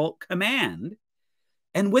general command.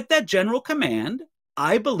 And with that general command,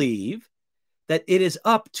 I believe that it is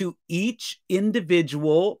up to each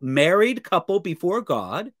individual married couple before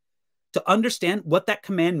God to understand what that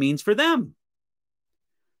command means for them.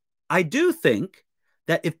 I do think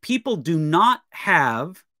that if people do not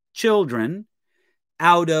have children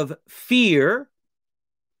out of fear,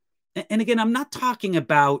 and again, I'm not talking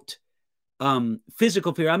about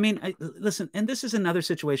physical fear. I mean, listen, and this is another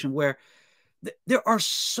situation where there are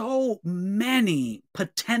so many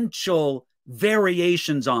potential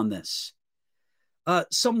variations on this.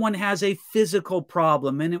 Someone has a physical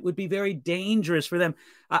problem and it would be very dangerous for them.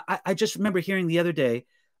 I just remember hearing the other day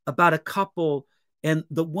about a couple, and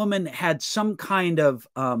the woman had some kind of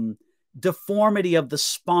deformity of the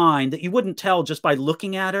spine that you wouldn't tell just by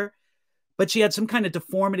looking at her, but she had some kind of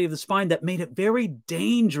deformity of the spine that made it very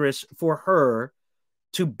dangerous for her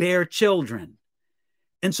to bear children.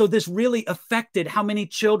 And so this really affected how many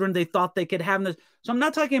children they thought they could have. So I'm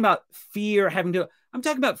not talking about fear I'm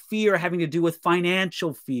talking about fear having to do with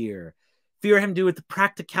financial fear having to do with the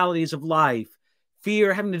practicalities of life,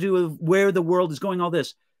 fear having to do with where the world is going, all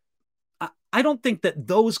this. I don't think that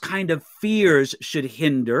those kind of fears should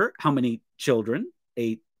hinder how many children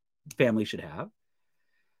a family should have.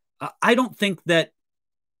 I don't think that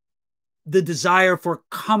the desire for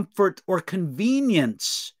comfort or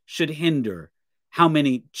convenience should hinder how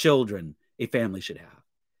many children a family should have.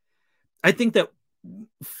 I think that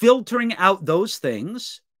filtering out those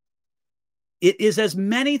things, it is as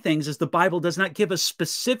many things as the Bible does not give us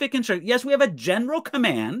specific instruction. Yes, we have a general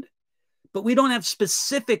command, but we don't have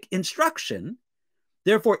specific instruction.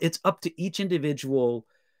 Therefore, it's up to each individual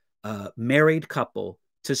married couple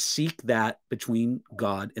to seek that between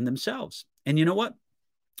God and themselves. And you know what?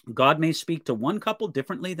 God may speak to one couple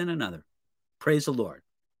differently than another. Praise the Lord.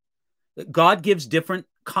 God gives different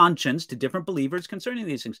conscience to different believers concerning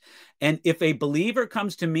these things. And if a believer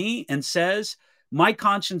comes to me and says, my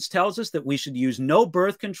conscience tells us that we should use no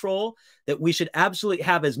birth control, that we should absolutely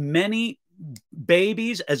have as many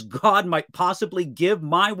babies as God might possibly give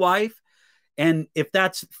my wife, and if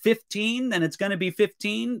that's 15, then it's going to be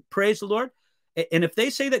 15. Praise the Lord. And if they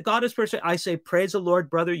say that God is perfect, I say, praise the Lord,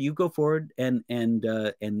 brother, you go forward and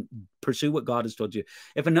pursue what God has told you.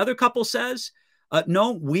 If another couple says,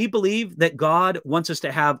 no, we believe that God wants us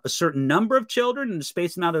to have a certain number of children and to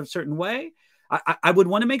space them out in a certain way, I would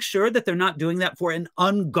want to make sure that they're not doing that for an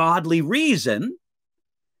ungodly reason,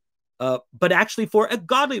 but actually for a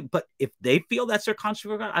godly. But if they feel that's their conscience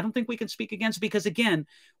for God, I don't think we can speak against it, because again,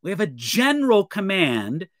 we have a general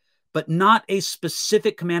command, but not a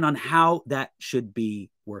specific command on how that should be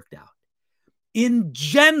worked out. In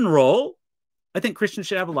general, I think Christians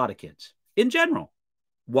should have a lot of kids. In general.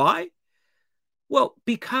 Why? Well,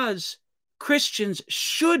 because Christians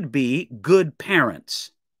should be good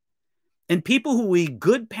parents. And people who will be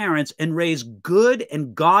good parents and raise good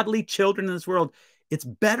and godly children in this world, it's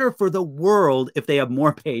better for the world if they have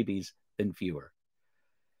more babies than fewer.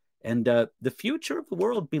 And the future of the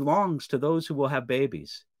world belongs to those who will have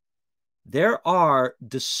babies. There are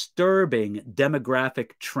disturbing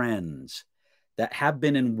demographic trends that have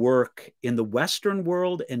been in work in the Western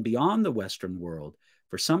world and beyond the Western world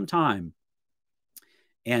for some time.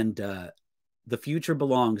 And the future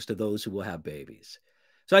belongs to those who will have babies.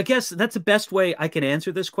 So I guess that's the best way I can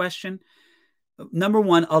answer this question. Number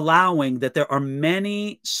one, allowing that there are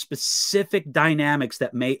many specific dynamics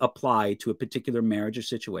that may apply to a particular marriage or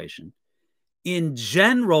situation. In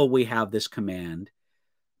general, we have this command,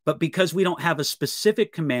 but because we don't have a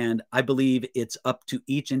specific command, I believe it's up to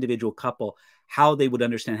each individual couple how they would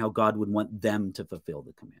understand how God would want them to fulfill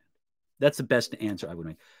the command. That's the best answer I would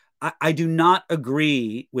make. I do not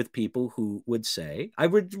agree with people who would say, I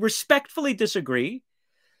would respectfully disagree,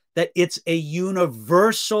 that it's a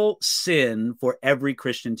universal sin for every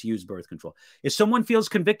Christian to use birth control. If someone feels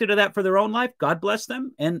convicted of that for their own life, God bless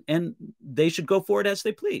them, and they should go for it as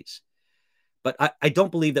they please. But I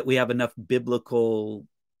don't believe that we have enough biblical,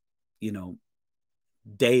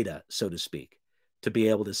 data, so to speak, to be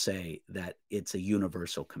able to say that it's a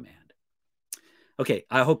universal command. Okay,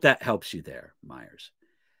 I hope that helps you there, Myers.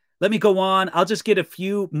 Let me go on. I'll just get a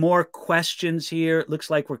few more questions here. It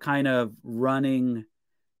looks like we're kind of running.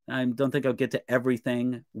 I don't think I'll get to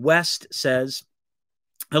everything. West says,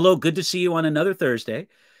 hello, good to see you on another Thursday.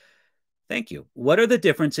 Thank you. What are the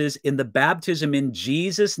differences in the baptism in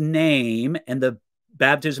Jesus' name and the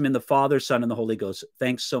baptism in the Father, Son, and the Holy Ghost?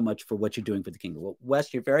 Thanks so much for what you're doing for the kingdom. Well,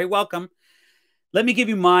 West, you're very welcome. Let me give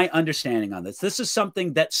you my understanding on this. This is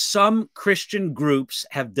something that some Christian groups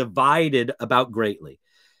have divided about greatly.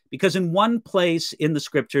 Because in one place in the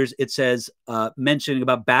scriptures, it says, mentioning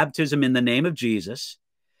about baptism in the name of Jesus.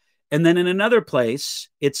 And then in another place,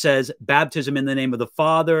 it says baptism in the name of the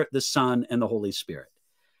Father, the Son, and the Holy Spirit.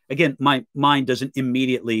 Again, my mind doesn't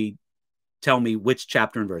immediately tell me which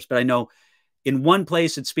chapter and verse, but I know in one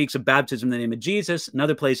place it speaks of baptism in the name of Jesus,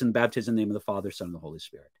 another place in baptism in the name of the Father, Son, and the Holy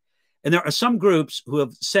Spirit. And there are some groups who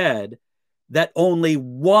have said that only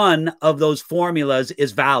one of those formulas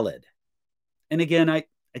is valid. And again,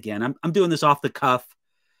 I'm doing this off the cuff,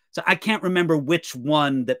 so I can't remember which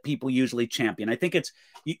one that people usually champion. I think it's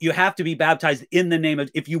you have to be baptized in the name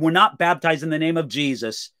of, if you were not baptized in the name of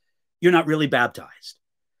Jesus, you're not really baptized.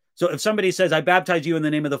 So if somebody says, I baptize you in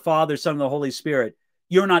the name of the Father, Son, and the Holy Spirit,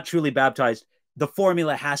 you're not truly baptized. The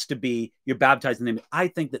formula has to be you're baptized in the name. I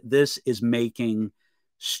think that this is making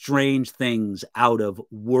strange things out of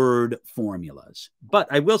word formulas. But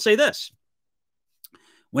I will say this.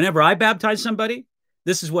 Whenever I baptize somebody,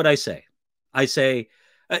 this is what I say. I say,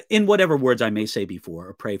 in whatever words I may say before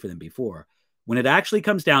or pray for them before, when it actually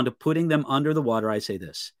comes down to putting them under the water, I say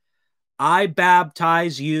this: I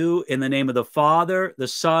baptize you in the name of the Father, the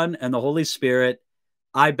Son, and the Holy Spirit.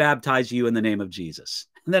 I baptize you in the name of Jesus.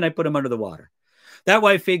 And then I put them under the water. That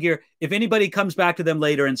way I figure if anybody comes back to them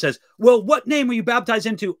later and says, well, what name were you baptized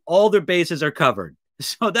into? All their bases are covered.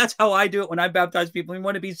 So that's how I do it when I baptize people. You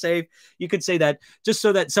want to be safe, you could say that just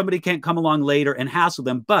so that somebody can't come along later and hassle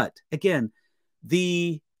them. But again,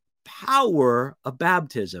 the power of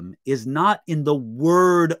baptism is not in the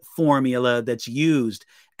word formula that's used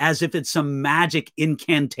as if it's some magic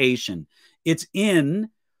incantation. It's in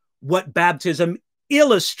what baptism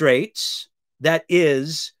illustrates, that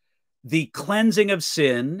is the cleansing of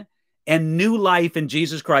sin and new life in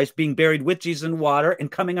Jesus Christ, being buried with Jesus in water and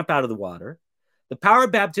coming up out of the water. The power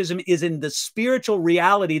of baptism is in the spiritual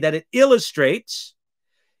reality that it illustrates.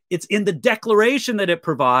 It's in the declaration that it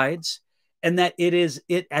provides, and that it is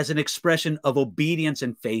it as an expression of obedience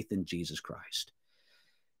and faith in Jesus Christ.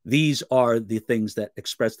 These are the things that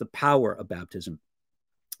express the power of baptism.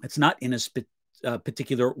 It's not in a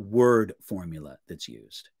particular word formula that's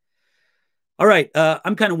used. All right,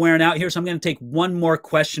 I'm kind of wearing out here, so I'm going to take one more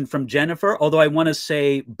question from Jennifer, although I want to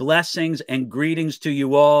say blessings and greetings to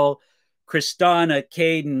you all. Kristana,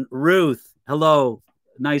 Caden, Ruth, hello.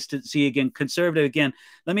 Nice to see you again. Conservative again.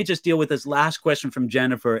 Let me just deal with this last question from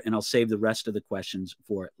Jennifer, and I'll save the rest of the questions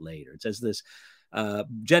for later. It says this.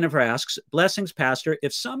 Jennifer asks, blessings, Pastor.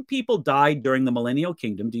 If some people died during the millennial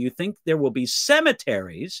kingdom, do you think there will be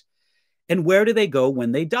cemeteries? And where do they go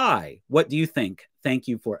when they die? What do you think? Thank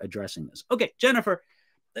you for addressing this. Okay, Jennifer,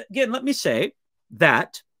 again, let me say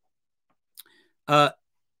that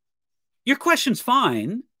your question's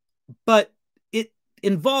fine, but it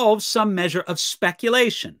involves some measure of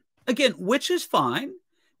speculation. Again, which is fine.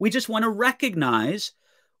 We just want to recognize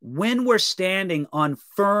when we're standing on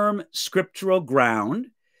firm scriptural ground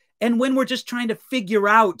and when we're just trying to figure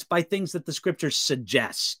out by things that the scriptures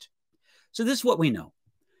suggest. So this is what we know.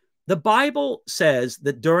 The Bible says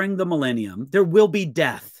that during the millennium, there will be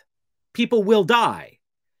death. People will die.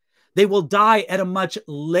 They will die at a much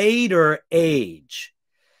later age,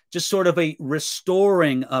 just sort of a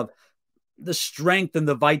restoring of the strength and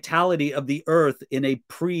the vitality of the earth in a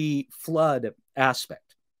pre-flood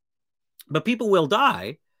aspect. But people will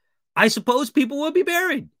die. I suppose people will be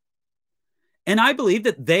buried. And I believe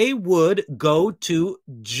that they would go to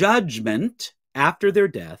judgment after their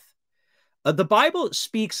death. The Bible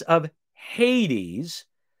speaks of Hades,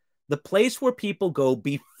 the place where people go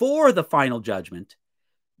before the final judgment,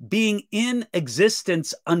 being in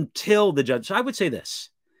existence until the judgment. So I would say this,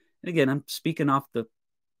 and again, I'm speaking off the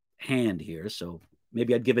hand here, so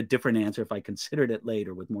maybe I'd give a different answer if I considered it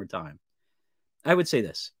later with more time. I would say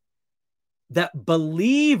this, that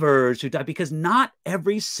believers who die, because not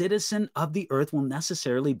every citizen of the earth will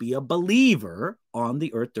necessarily be a believer on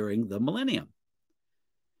the earth during the millennium.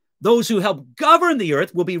 Those who help govern the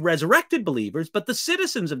earth will be resurrected believers, but the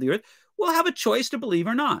citizens of the earth will have a choice to believe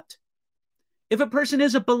or not. If a person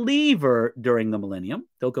is a believer during the millennium,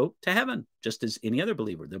 they'll go to heaven, just as any other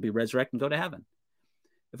believer. They'll be resurrected and go to heaven.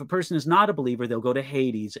 If a person is not a believer, they'll go to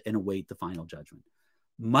Hades and await the final judgment,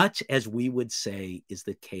 much as we would say is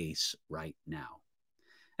the case right now.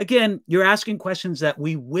 Again, you're asking questions that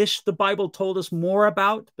we wish the Bible told us more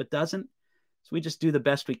about, but doesn't. So we just do the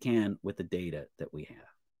best we can with the data that we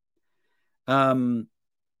have.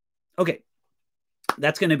 Okay,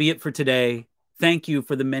 that's going to be it for today. Thank you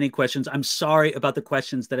for the many questions. I'm sorry about the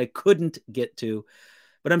questions that I couldn't get to,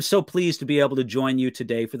 but I'm so pleased to be able to join you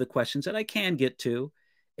today for the questions that I can get to.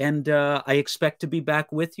 And I expect to be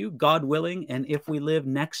back with you, God willing, and if we live,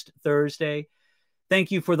 next Thursday. Thank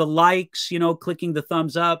you for the likes, clicking the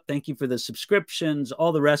thumbs up. Thank you for the subscriptions,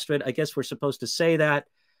 all the rest of it. I guess we're supposed to say that.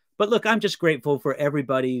 But look, I'm just grateful for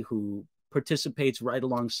everybody who participates right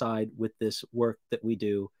alongside with this work that we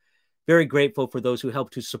do. Very grateful for those who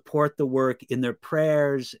help to support the work in their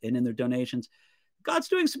prayers and in their donations. God's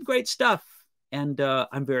doing some great stuff, and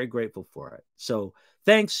I'm very grateful for it. So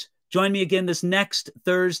thanks. Join me again this next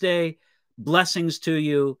Thursday. Blessings to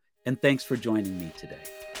you, and thanks for joining me today.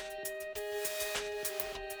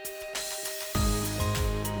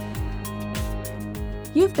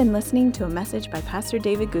 You've been listening to a message by Pastor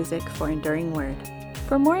David Guzik for Enduring Word.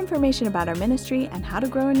 For more information about our ministry and how to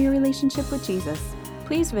grow in your relationship with Jesus,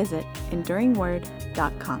 please visit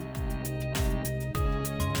enduringword.com.